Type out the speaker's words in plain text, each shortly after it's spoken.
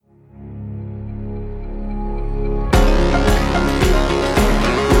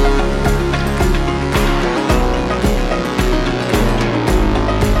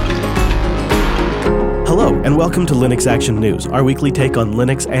welcome to Linux Action News, our weekly take on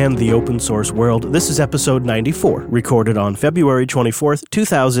Linux and the open source world. This is episode 94, recorded on February 24th,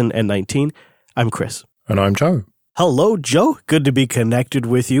 2019. I'm Chris. And I'm Joe. Hello, Joe. Good to be connected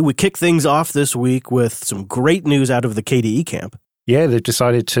with you. We kick things off this week with some great news out of the KDE camp. Yeah, they've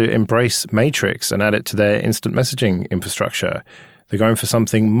decided to embrace Matrix and add it to their instant messaging infrastructure. They're going for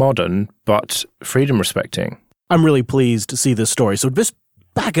something modern, but freedom-respecting. I'm really pleased to see this story. So just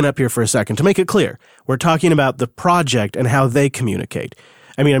backing up here for a second, to make it clear, we're talking about the project and how they communicate.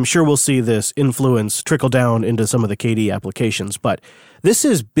 I mean, I'm sure we'll see this influence trickle down into some of the KDE applications, but this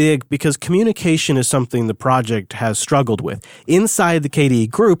is big because communication is something the project has struggled with. Inside the KDE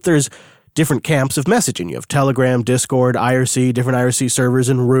group, there's different camps of messaging. You have Telegram, Discord, IRC, different IRC servers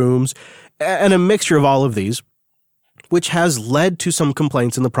and rooms, and a mixture of all of these, which has led to some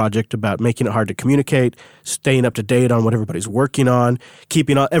complaints in the project about making it hard to communicate, staying up to date on what everybody's working on,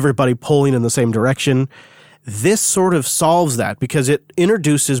 keeping everybody pulling in the same direction. This sort of solves that because it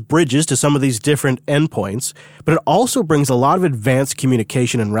introduces bridges to some of these different endpoints, but it also brings a lot of advanced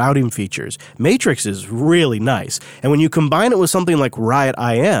communication and routing features. Matrix is really nice, and when you combine it with something like Riot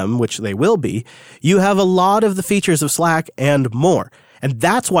IM, which they will be, you have a lot of the features of Slack and more. And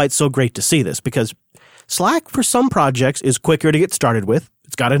that's why it's so great to see this, because Slack for some projects is quicker to get started with.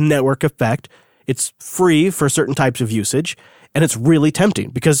 It's got a network effect. It's free for certain types of usage. And it's really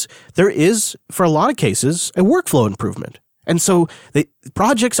tempting because there is, for a lot of cases, a workflow improvement. And so the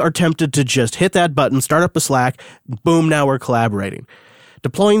projects are tempted to just hit that button, start up a Slack, boom, now we're collaborating.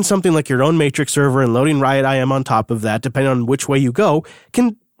 Deploying something like your own Matrix server and loading Riot IM on top of that, depending on which way you go,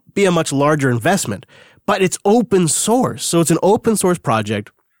 can be a much larger investment. But it's open source. So it's an open source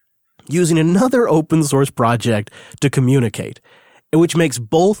project using another open source project to communicate, which makes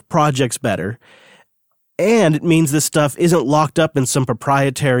both projects better. And it means this stuff isn't locked up in some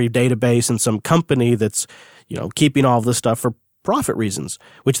proprietary database in some company that's, keeping all of this stuff for profit reasons,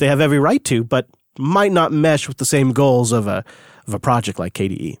 which they have every right to, but might not mesh with the same goals of a project like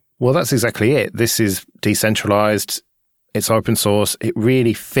KDE. Well, that's exactly it. This is decentralized. It's open source. It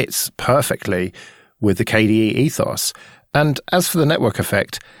really fits perfectly with the KDE ethos. And as for the network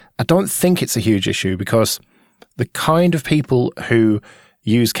effect, I don't think it's a huge issue because the kind of people who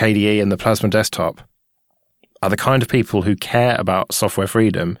use KDE and the Plasma desktop are the kind of people who care about software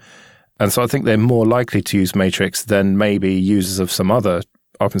freedom. And so I think they're more likely to use Matrix than maybe users of some other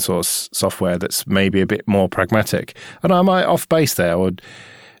open source software that's maybe a bit more pragmatic. And am I off base there? Or do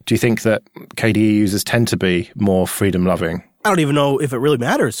you think that KDE users tend to be more freedom loving? I don't even know if it really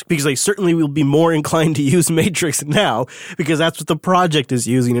matters because they certainly will be more inclined to use Matrix now because that's what the project is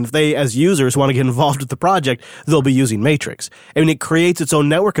using. And if they, as users, want to get involved with the project, they'll be using Matrix. I mean, it creates its own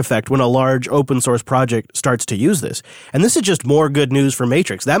network effect when a large open source project starts to use this. And this is just more good news for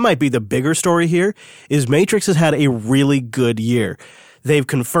Matrix. That might be the bigger story here, is Matrix has had a really good year. They've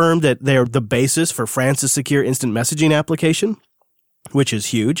confirmed that they're the basis for France's secure instant messaging application, which is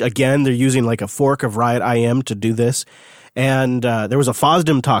huge. Again, they're using like a fork of Riot IM to do this. And there was a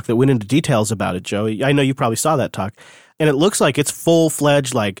FOSDEM talk that went into details about it, Joe. I know you probably saw that talk. And it looks like it's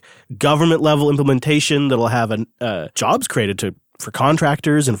full-fledged, like, government-level implementation that'll have jobs created for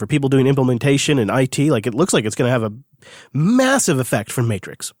contractors and for people doing implementation in IT. Like, it looks like it's going to have a massive effect from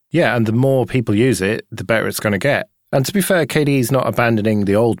Matrix. Yeah, and the more people use it, the better it's going to get. And to be fair, KDE is not abandoning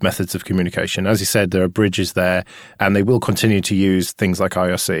the old methods of communication. As you said, there are bridges there, and they will continue to use things like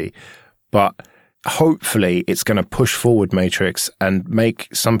IRC. But hopefully it's going to push forward Matrix and make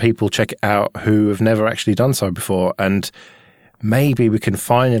some people check it out who have never actually done so before. And maybe we can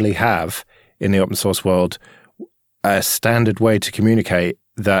finally have, in the open source world, a standard way to communicate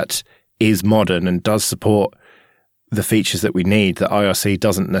that is modern and does support the features that we need that IRC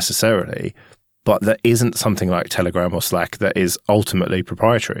doesn't necessarily, but that isn't something like Telegram or Slack that is ultimately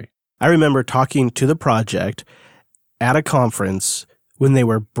proprietary. I remember talking to the project at a conference when they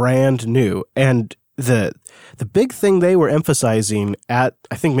were brand new. And the big thing they were emphasizing at,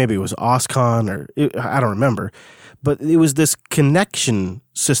 I think maybe it was OSCON I don't remember, but it was this connection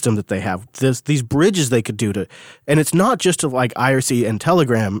system that they have, these bridges they could do to, and it's not just to like IRC and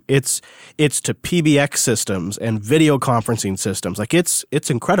Telegram, it's to PBX systems and video conferencing systems. Like it's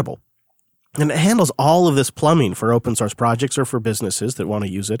incredible. And it handles all of this plumbing for open source projects or for businesses that want to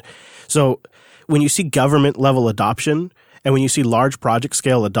use it. So when you see government level adoption, and when you see large project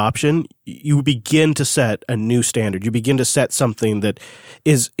scale adoption, you begin to set a new standard. You begin to set something that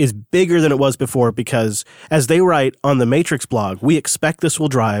is bigger than it was before because, as they write on the Matrix blog, we expect this will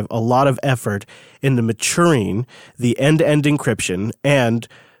drive a lot of effort into maturing the end-to-end encryption and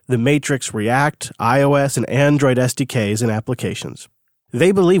the Matrix React, iOS, and Android SDKs and applications.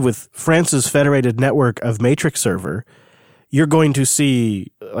 They believe with France's federated network of Matrix server, you're going to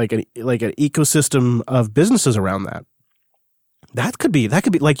see like an ecosystem of businesses around that. That could be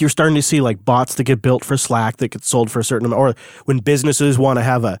like you're starting to see like bots that get built for Slack that get sold for a certain amount, or when businesses want to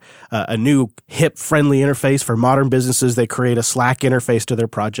have a new hip friendly interface for modern businesses, they create a Slack interface to their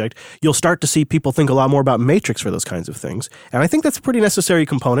project. You'll start to see people think a lot more about Matrix for those kinds of things. And I think that's a pretty necessary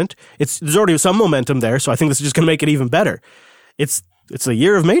component. There's already some momentum there, so I think this is just going to make it even better. It's a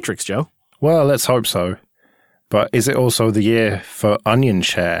year of Matrix, Joe. Well, let's hope so. But is it also the year for Onion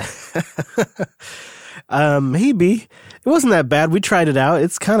Share? Maybe. It wasn't that bad. We tried it out.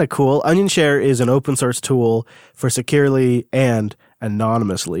 It's kind of cool. Onion Share is an open source tool for securely and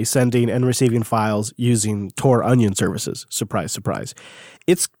anonymously sending and receiving files using Tor Onion services. Surprise, surprise.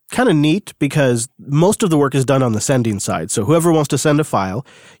 It's kind of neat because most of the work is done on the sending side. So whoever wants to send a file,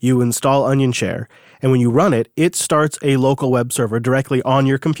 you install Onion Share, and when you run it, it starts a local web server directly on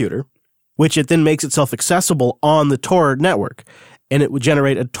your computer, which it then makes itself accessible on the Tor network. And it would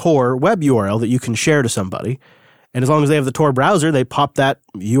generate a Tor web URL that you can share to somebody. And as long as they have the Tor browser, they pop that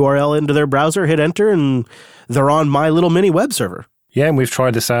URL into their browser, hit enter, and they're on my little mini web server. Yeah, and we've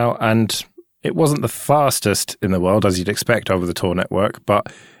tried this out, and it wasn't the fastest in the world, as you'd expect over the Tor network,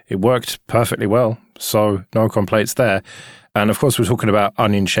 but it worked perfectly well, so no complaints there. And of course, we're talking about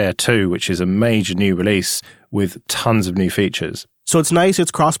Onion Share 2, which is a major new release with tons of new features. So it's nice,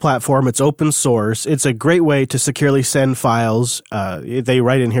 it's cross-platform, it's open source, it's a great way to securely send files. They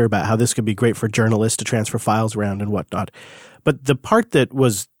write in here about how this could be great for journalists to transfer files around and whatnot. But the part that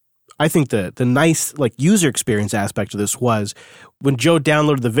was, I think, the nice like user experience aspect of this was when Joe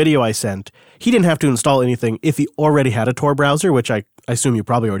downloaded the video I sent, he didn't have to install anything if he already had a Tor browser, which I assume you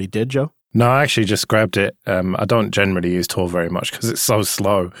probably already did, Joe. No, I actually just grabbed it. I don't generally use Tor very much because it's so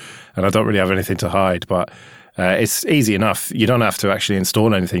slow and I don't really have anything to hide, but it's easy enough. You don't have to actually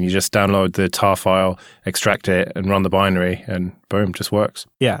install anything. You just download the tar file, extract it, and run the binary, and boom, just works.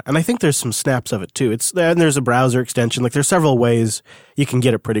 Yeah, and I think there's some snaps of it too. And there's a browser extension. Like there's several ways you can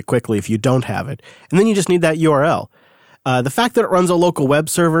get it pretty quickly if you don't have it. And then you just need that URL. The fact that it runs a local web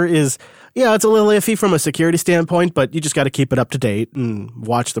server is, it's a little iffy from a security standpoint, but you just got to keep it up to date and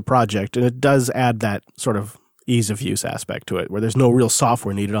watch the project. And it does add that sort of ease of use aspect to it, where there's no real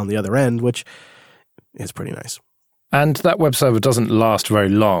software needed on the other end, which is pretty nice. And that web server doesn't last very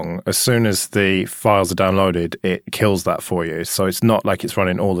long. As soon as the files are downloaded, it kills that for you. So it's not like it's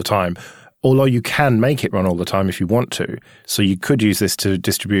running all the time, although you can make it run all the time if you want to. So you could use this to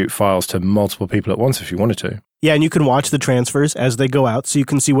distribute files to multiple people at once if you wanted to. Yeah, and you can watch the transfers as they go out, so you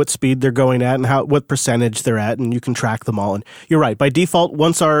can see what speed they're going at and what percentage they're at, and you can track them all. And you're right. By default,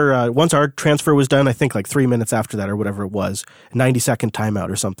 once our transfer was done, I think like 3 minutes after that or whatever it was, 90-second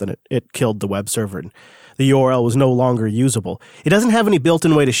timeout or something, it killed the web server, and the URL was no longer usable. It doesn't have any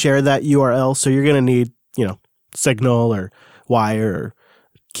built-in way to share that URL, so you're going to need, Signal or Wire or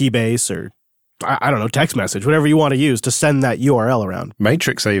Keybase or I don't know, text message, whatever you want to use to send that URL around.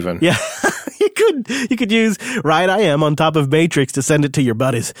 Matrix even. Yeah. You could use Riot IM on top of Matrix to send it to your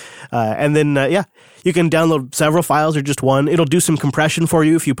buddies. And then, you can download several files or just one. It'll do some compression for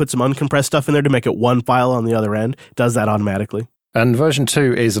you if you put some uncompressed stuff in there to make it one file on the other end. It does that automatically. And version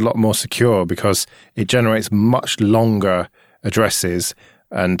 2 is a lot more secure because it generates much longer addresses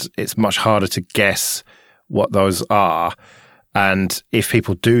and it's much harder to guess what those are. And if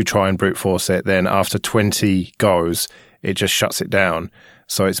people do try and brute force it, then after 20 goes, it just shuts it down.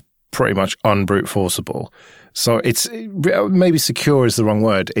 So it's pretty much unbrute forceable. So it's maybe secure is the wrong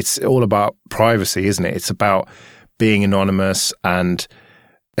word. It's all about privacy, isn't it? It's about being anonymous and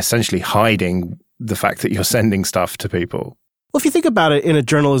essentially hiding the fact that you're sending stuff to people. Well, if you think about it in a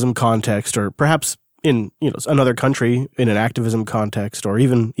journalism context, or perhaps in another country in an activism context, or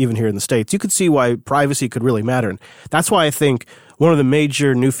even here in the States, you could see why privacy could really matter. And that's why I think one of the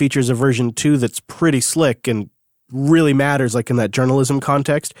major new features of version 2 that's pretty slick and really matters, like in that journalism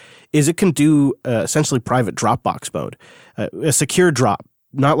context, is it can do essentially private Dropbox mode, a secure drop,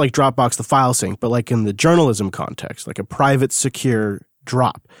 not like Dropbox the file sync, but like in the journalism context, like a private secure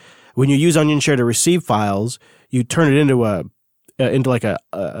drop. When you use Onion Share to receive files, you turn it into a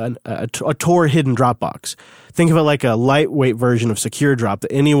Tor hidden Dropbox. Think of it like a lightweight version of Secure Drop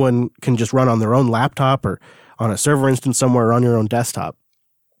that anyone can just run on their own laptop or on a server instance somewhere or on your own desktop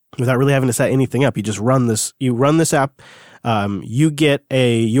without really having to set anything up. You just run this. You run this app. You get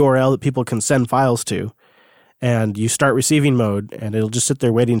a URL that people can send files to, and you start receiving mode, and it'll just sit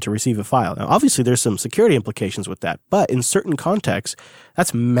there waiting to receive a file. Now, obviously, there's some security implications with that, but in certain contexts,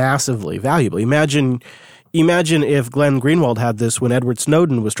 that's massively valuable. Imagine Imagine if Glenn Greenwald had this when Edward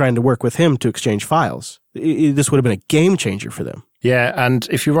Snowden was trying to work with him to exchange files. This would have been a game changer for them. Yeah, and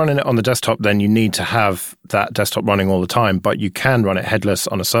if you're running it on the desktop, then you need to have that desktop running all the time, but you can run it headless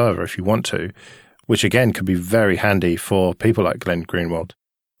on a server if you want to, which again could be very handy for people like Glenn Greenwald.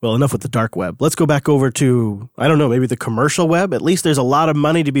 Well, enough with the dark web. Let's go back over to, I don't know, maybe the commercial web. At least there's a lot of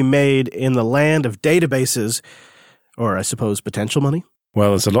money to be made in the land of databases, or I suppose potential money.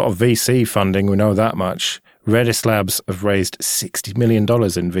 Well, there's a lot of VC funding, we know that much. Redis Labs have raised $60 million in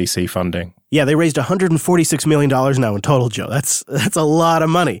VC funding. Yeah, they raised $146 million now in total, Joe. That's a lot of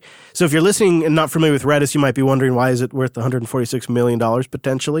money. So if you're listening and not familiar with Redis, you might be wondering, why is it worth $146 million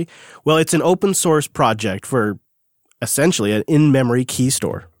potentially? Well, it's an open source project for essentially an in-memory key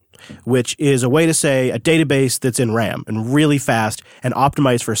store, which is a way to say a database that's in RAM and really fast and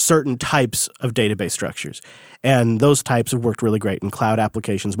optimized for certain types of database structures. And those types have worked really great in cloud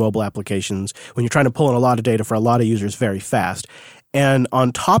applications, mobile applications, when you're trying to pull in a lot of data for a lot of users very fast. And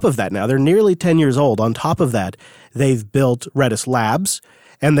on top of that now, they're nearly 10 years old. On top of that, they've built Redis Labs,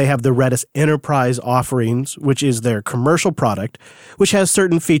 and they have the Redis Enterprise offerings, which is their commercial product, which has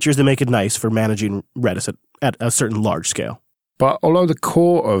certain features that make it nice for managing Redis at a certain large scale. But although the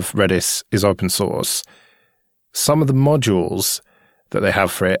core of Redis is open source, some of the modules that they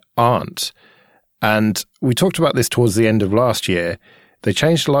have for it aren't. And we talked about this towards the end of last year. They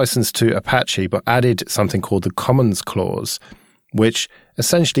changed the license to Apache, but added something called the Commons Clause, which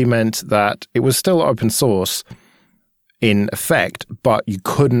essentially meant that it was still open source in effect, but you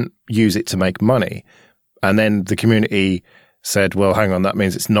couldn't use it to make money. And then the community said, well, hang on, that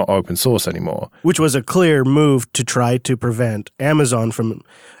means it's not open source anymore. Which was a clear move to try to prevent Amazon from,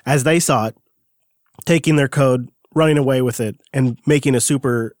 as they saw it, taking their code, running away with it, and making a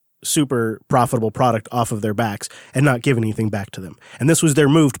super profitable product off of their backs and not giving anything back to them. And this was their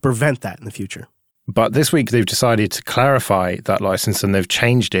move to prevent that in the future. But this week they've decided to clarify that license, and they've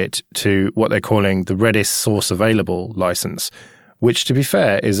changed it to what they're calling the Redis Source Available license, which, to be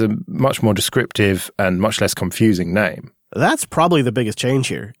fair, is a much more descriptive and much less confusing name. That's probably the biggest change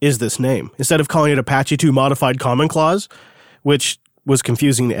here, is this name. Instead of calling it Apache 2 Modified Common Clause, which was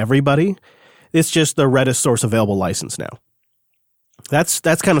confusing to everybody, it's just the Redis Source Available license now. That's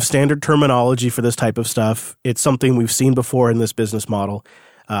kind of standard terminology for this type of stuff. It's something we've seen before in this business model,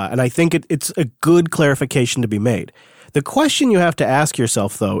 and I think it's a good clarification to be made. The question you have to ask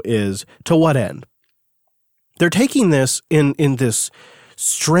yourself, though, is to what end? They're taking this in this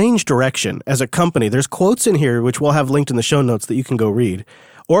strange direction as a company. There's quotes in here, which we'll have linked in the show notes that you can go read.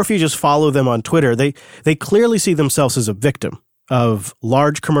 Or if you just follow them on Twitter, they clearly see themselves as a victim of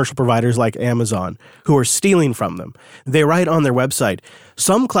large commercial providers like Amazon who are stealing from them. They write on their website,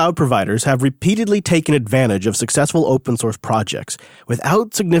 some cloud providers have repeatedly taken advantage of successful open source projects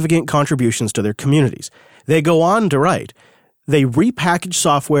without significant contributions to their communities. They go on to write, they repackage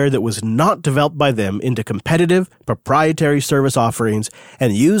software that was not developed by them into competitive, proprietary service offerings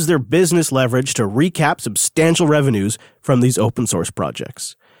and use their business leverage to recap substantial revenues from these open source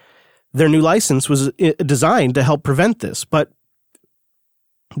projects. Their new license was designed to help prevent this, but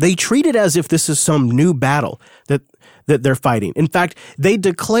they treat it as if this is some new battle that they're fighting. In fact, they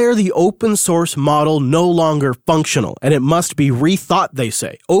declare the open source model no longer functional, and it must be rethought, they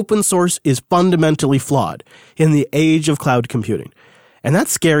say. Open source is fundamentally flawed in the age of cloud computing. And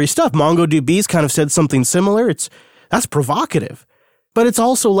that's scary stuff. MongoDB's kind of said something similar. That's provocative. But it's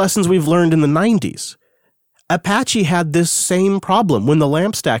also lessons we've learned in the 90s. Apache had this same problem when the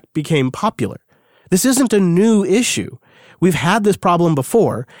LAMP stack became popular. This isn't a new issue. We've had this problem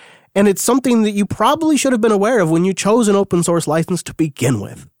before, and it's something that you probably should have been aware of when you chose an open source license to begin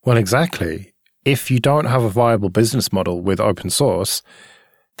with. Well, exactly. If you don't have a viable business model with open source,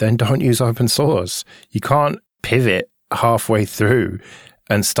 then don't use open source. You can't pivot halfway through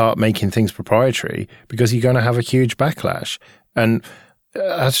and start making things proprietary because you're going to have a huge backlash. And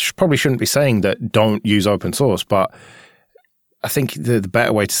I probably shouldn't be saying that don't use open source, but I think the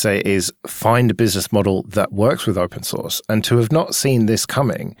better way to say it is find a business model that works with open source. And to have not seen this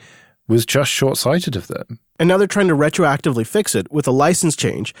coming was just short-sighted of them. And now they're trying to retroactively fix it with a license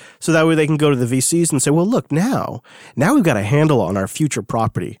change so that way they can go to the VCs and say, well, look, now we've got a handle on our future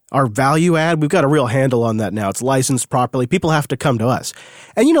property. Our value add, we've got a real handle on that now. It's licensed properly. People have to come to us.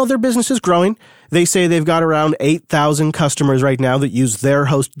 And, their business is growing. They say they've got around 8,000 customers right now that use their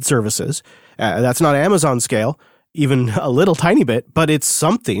hosted services. That's not Amazon scale, even a little tiny bit, but it's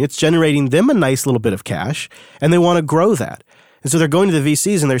something. It's generating them a nice little bit of cash, and they want to grow that. And so they're going to the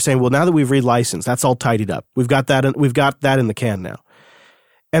VCs and they're saying, well, now that we've relicensed, that's all tidied up. We've got that in the can now.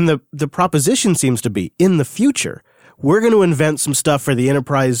 And the proposition seems to be, in the future, we're going to invent some stuff for the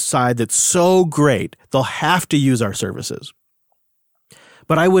enterprise side that's so great, they'll have to use our services.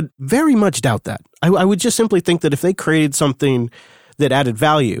 But I would very much doubt that. I would just simply think that if they created something that added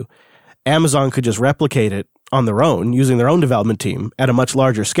value, Amazon could just replicate it on their own, using their own development team at a much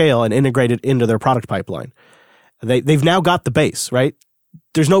larger scale and integrate it into their product pipeline. They've now got the base, right?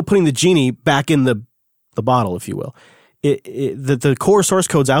 There's no putting the genie back in the bottle, if you will. The core source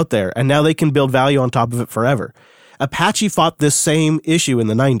code's out there, and now they can build value on top of it forever. Apache fought this same issue in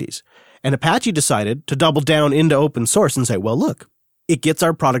the 90s, and Apache decided to double down into open source and say, well, look, it gets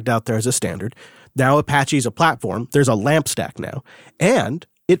our product out there as a standard. Now Apache's a platform. There's a LAMP stack now, and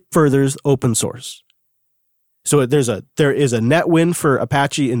it furthers open source. So there is a net win for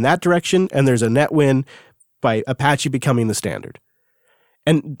Apache in that direction, and there's a net win by Apache becoming the standard.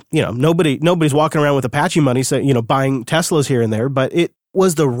 And, nobody's walking around with Apache money, buying Teslas here and there, but it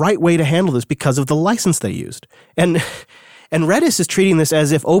was the right way to handle this because of the license they used. And Redis is treating this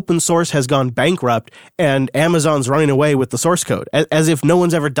as if open source has gone bankrupt and Amazon's running away with the source code, as if no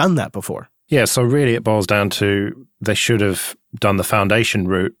one's ever done that before. Yeah, so really it boils down to they should have done the foundation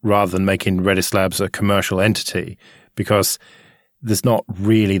route rather than making Redis Labs a commercial entity, because there's not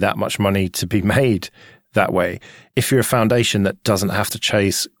really that much money to be made that way. If you're a foundation that doesn't have to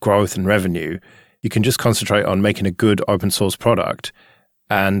chase growth and revenue, you can just concentrate on making a good open source product,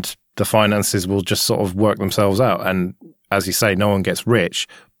 and the finances will just sort of work themselves out. And as you say, no one gets rich,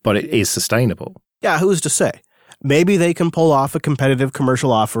 but it is sustainable. Yeah, who's to say? Maybe they can pull off a competitive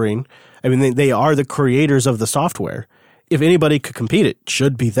commercial offering. I mean, they are the creators of the software. If anybody could compete, it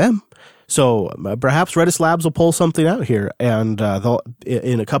should be them. So perhaps Redis Labs will pull something out here, and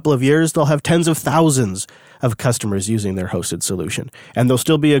in a couple of years, they'll have tens of thousands of customers using their hosted solution, and there'll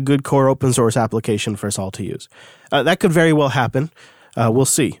still be a good core open source application for us all to use. That could very well happen. We'll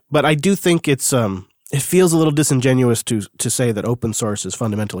see. But I do think it feels a little disingenuous to say that open source is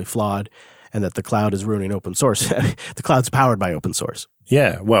fundamentally flawed and that the cloud is ruining open source. The cloud's powered by open source.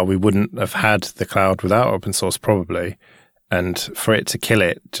 Yeah, well, we wouldn't have had the cloud without open source probably. And for it to kill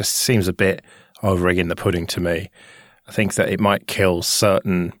it just seems a bit over-egging the pudding to me. I think that it might kill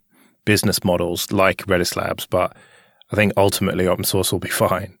certain business models like Redis Labs, but I think ultimately open source will be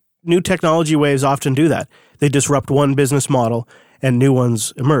fine. New technology waves often do that. They disrupt one business model and new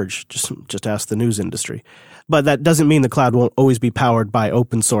ones emerge. Just ask the news industry. But that doesn't mean the cloud won't always be powered by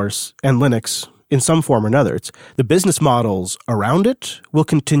open source and Linux in some form or another. It's the business models around it will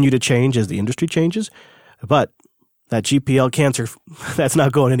continue to change as the industry changes, but that GPL cancer, that's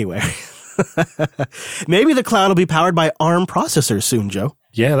not going anywhere. Maybe the cloud will be powered by ARM processors soon, Joe.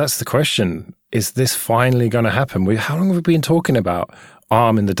 Yeah, that's the question. Is this finally going to happen? How long have we been talking about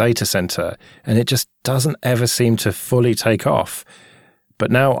ARM in the data center? And it just doesn't ever seem to fully take off.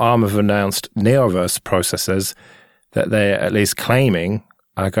 But now ARM have announced Neoverse processors that they're at least claiming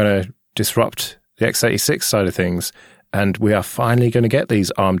are going to disrupt the x86 side of things. And we are finally going to get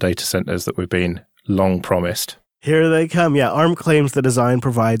these ARM data centers that we've been long promised. Here they come. Yeah, ARM claims the design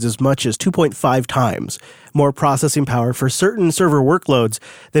provides as much as 2.5 times more processing power for certain server workloads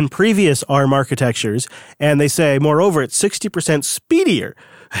than previous ARM architectures, and they say, moreover, it's 60% speedier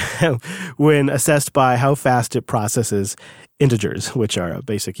when assessed by how fast it processes integers, which are a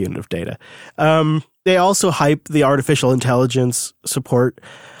basic unit of data. They also hype the artificial intelligence support.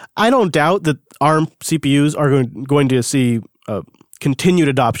 I don't doubt that ARM CPUs are going to see continued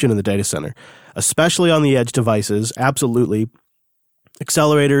adoption in the data center, especially on the edge devices. Absolutely.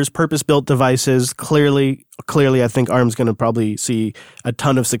 Accelerators, purpose-built devices, clearly, I think ARM's going to probably see a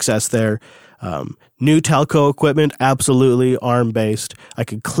ton of success there. New telco equipment, absolutely ARM-based. I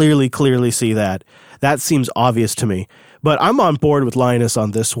could clearly see that. That seems obvious to me. But I'm on board with Linus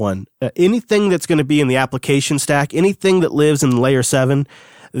on this one. Anything that's going to be in the application stack, anything that lives in layer 7,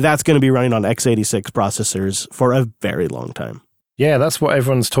 that's going to be running on x86 processors for a very long time. Yeah, that's what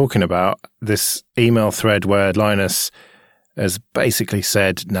everyone's talking about. This email thread where Linus has basically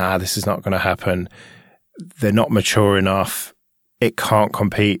said, nah, this is not going to happen. They're not mature enough. It can't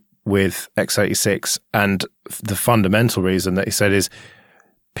compete with x86. And the fundamental reason that he said is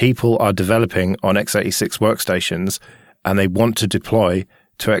people are developing on x86 workstations and they want to deploy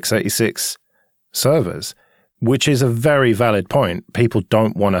to x86 servers, which is a very valid point. People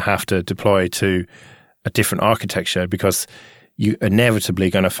don't want to have to deploy to a different architecture because you're inevitably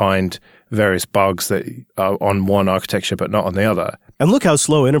going to find various bugs that are on one architecture but not on the other. And look how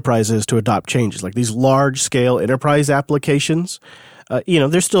slow enterprise is to adopt changes. Like these large-scale enterprise applications,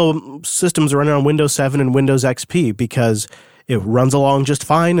 there's still systems running on Windows 7 and Windows XP because it runs along just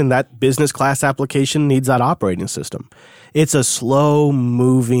fine, and that business class application needs that operating system. It's a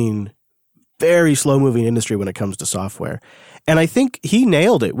slow-moving very slow-moving industry when it comes to software. And I think he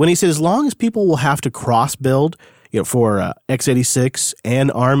nailed it when he said as long as people will have to cross-build for x86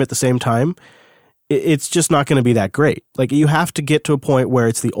 and ARM at the same time, it's just not going to be that great. Like, you have to get to a point where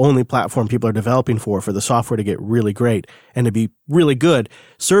it's the only platform people are developing for the software to get really great and to be really good,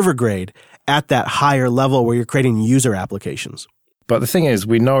 server grade, at that higher level where you're creating user applications. But the thing is,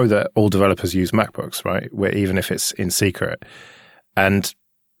 we know that all developers use MacBooks, right? Where even if it's in secret. And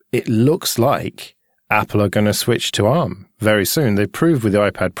it looks like Apple are going to switch to ARM very soon. They proved with the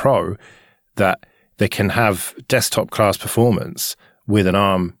iPad Pro that they can have desktop-class performance with an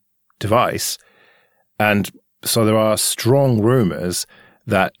ARM device. And so there are strong rumors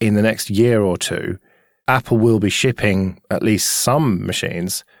that in the next year or two, Apple will be shipping at least some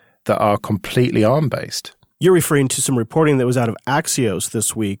machines that are completely ARM-based. You're referring to some reporting that was out of Axios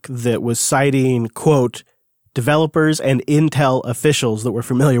this week that was citing, quote, developers and Intel officials that were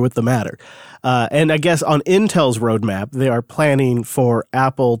familiar with the matter. And I guess on Intel's roadmap, they are planning for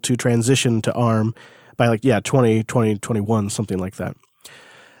Apple to transition to ARM by 2021, something like that.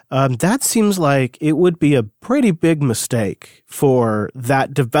 That seems like it would be a pretty big mistake for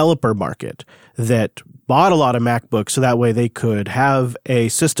that developer market that bought a lot of MacBooks so that way they could have a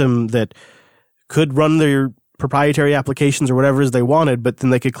system that could run their proprietary applications or whatever it is they wanted, but then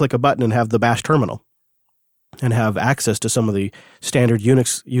they could click a button and have the Bash terminal and have access to some of the standard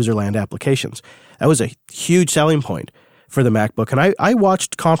Unix userland applications. That was a huge selling point for the MacBook. And I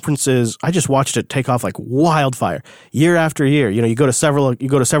watched conferences, I just watched it take off like wildfire year after year. You go to several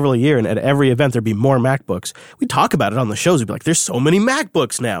a year, and at every event there'd be more MacBooks. We talk about it on the shows. We'd be like, there's so many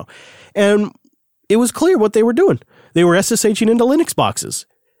MacBooks now. And it was clear what they were doing. They were SSHing into Linux boxes.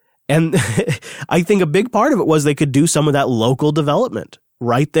 And I think a big part of it was they could do some of that local development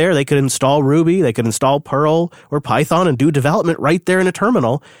right there. They could install Ruby, they could install Perl or Python and do development right there in a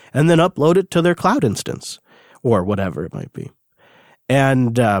terminal and then upload it to their cloud instance or whatever it might be.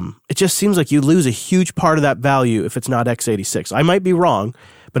 And it just seems like you lose a huge part of that value if it's not x86. I might be wrong,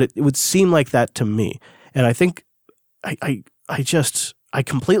 but it would seem like that to me. And I think I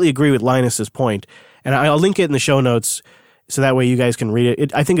completely agree with Linus's point, and I'll link it in the show notes so that way you guys can read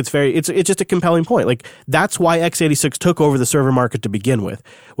it. I think it's just a compelling point. Like, that's why x86 took over the server market to begin with.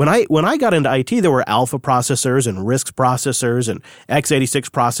 When I got into IT, there were Alpha processors and RISC processors and x86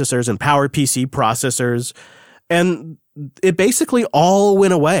 processors and PowerPC processors, and it basically all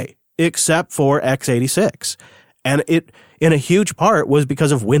went away except for x86. And it, in a huge part, was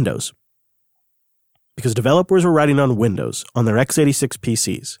because of Windows. Because developers were writing on Windows on their x86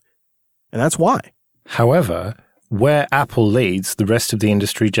 PCs. And that's why. However, where Apple leads, the rest of the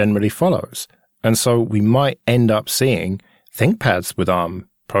industry generally follows. And so we might end up seeing ThinkPads with ARM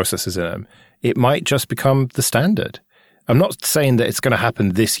processors in them. It might just become the standard. I'm not saying that it's going to happen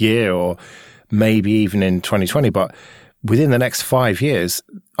this year or maybe even in 2020, but within the next 5 years,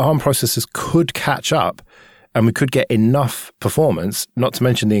 ARM processors could catch up and we could get enough performance, not to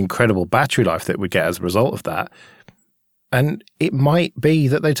mention the incredible battery life that we get as a result of that. And it might be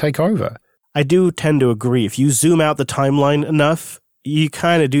that they take over. I do tend to agree. If you zoom out the timeline enough, you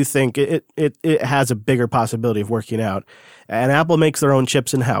kind of do think it has a bigger possibility of working out. And Apple makes their own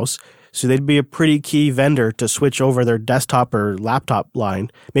chips in-house, so they'd be a pretty key vendor to switch over their desktop or laptop line,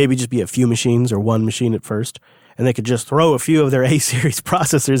 maybe just be a few machines or one machine at first, and they could just throw a few of their A-series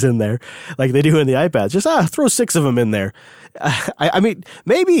processors in there like they do in the iPads. Just throw 6 of them in there. I mean,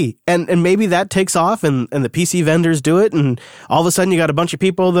 maybe, and maybe that takes off and the PC vendors do it, and all of a sudden you got a bunch of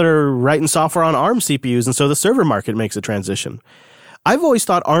people that are writing software on ARM CPUs, and so the server market makes a transition. I've always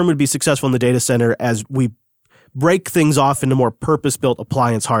thought ARM would be successful in the data center as we break things off into more purpose-built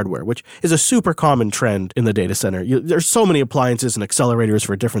appliance hardware, which is a super common trend in the data center. There's so many appliances and accelerators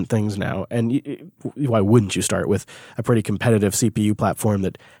for different things now, and why wouldn't you start with a pretty competitive CPU platform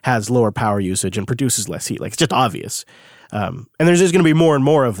that has lower power usage and produces less heat? Like, it's just obvious. And there's just going to be more and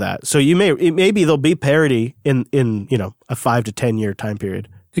more of that. So maybe there'll be parity in a 5 to 10 year time period.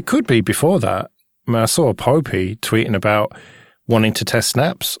 It could be before that. I mean, I saw Popey tweeting about wanting to test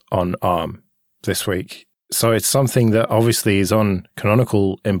snaps on ARM this week. So it's something that obviously is on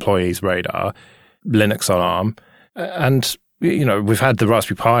Canonical employees' radar, Linux on ARM. And, we've had the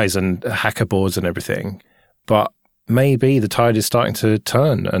Raspberry Pis and hacker boards and everything, but maybe the tide is starting to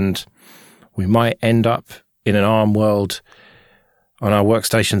turn and we might end up in an ARM world on our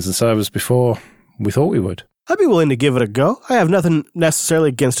workstations and servers before we thought we would. I'd be willing to give it a go. I have nothing necessarily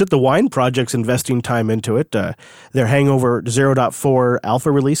against it. The Wine Project's investing time into it. Their Hangover 0.4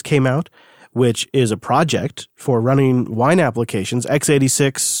 alpha release came out, which is a project for running Wine applications,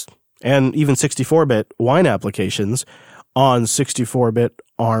 x86 and even 64-bit Wine applications on 64-bit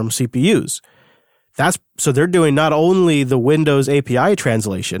ARM CPUs. So they're doing not only the Windows API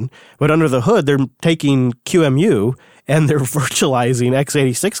translation, but under the hood, they're taking QEMU and they're virtualizing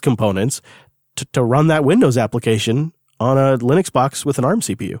x86 components to run that Windows application on a Linux box with an ARM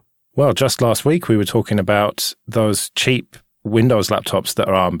CPU. Well, just last week, we were talking about those cheap Windows laptops that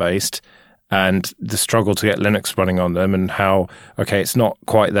are ARM-based and the struggle to get Linux running on them and how, okay, it's not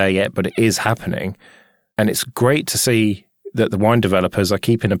quite there yet, but it is happening. And it's great to see that the Wine developers are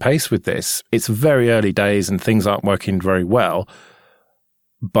keeping a pace with this. It's very early days and things aren't working very well,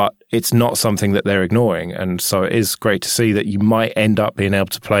 but it's not something that they're ignoring. And so it is great to see that you might end up being able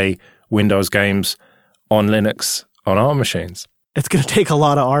to play Windows games on Linux on ARM machines. It's going to take a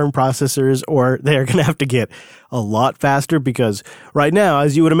lot of ARM processors, or they're going to have to get a lot faster because right now,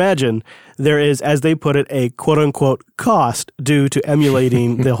 as you would imagine, there is, as they put it, a quote-unquote cost due to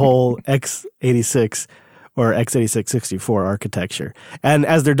emulating the whole x86 or x86-64 architecture. And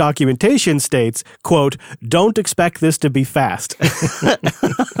as their documentation states, quote, don't expect this to be fast.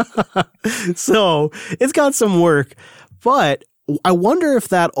 So it's got some work, but I wonder if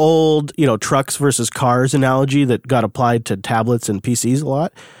that old, trucks versus cars analogy that got applied to tablets and PCs a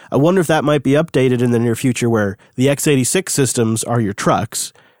lot, I wonder if that might be updated in the near future where the x86 systems are your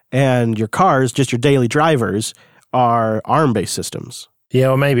trucks and your cars, just your daily drivers, are ARM-based systems. Yeah,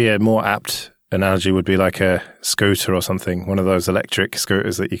 or maybe a more apt analogy would be like a scooter or something, one of those electric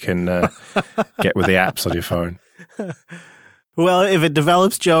scooters that you can get with the apps on your phone. Well, if it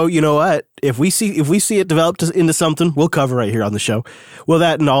develops, Joe, you know what? If we see it developed into something, we'll cover right here on the show. Well,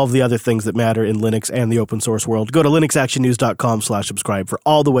 that and all of the other things that matter in Linux and the open source world. Go to linuxactionnews.com/subscribe for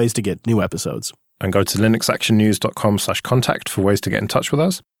all the ways to get new episodes. And go to linuxactionnews.com/contact for ways to get in touch with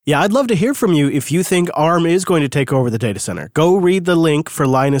us. Yeah, I'd love to hear from you if you think ARM is going to take over the data center. Go read the link for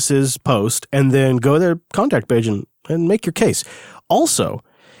Linus's post and then go to their contact page and make your case. Also,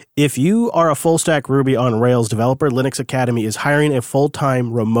 if you are a full-stack Ruby on Rails developer, Linux Academy is hiring a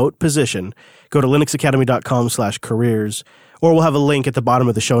full-time remote position. Go to linuxacademy.com/careers, or we'll have a link at the bottom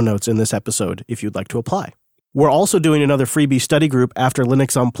of the show notes in this episode if you'd like to apply. We're also doing another freebie study group after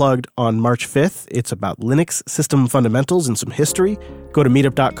Linux Unplugged on March 5th. It's about Linux system fundamentals and some history. Go to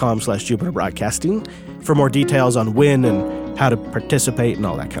meetup.com/Jupiter Broadcasting for more details on when and how to participate and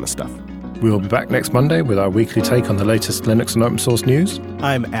all that kind of stuff. We will be back next Monday with our weekly take on the latest Linux and open source news.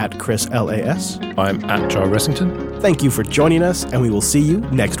 I'm at Chris LAS. I'm at Joe Ressington. Thank you for joining us, and we will see you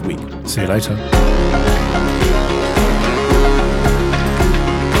next week. See you later.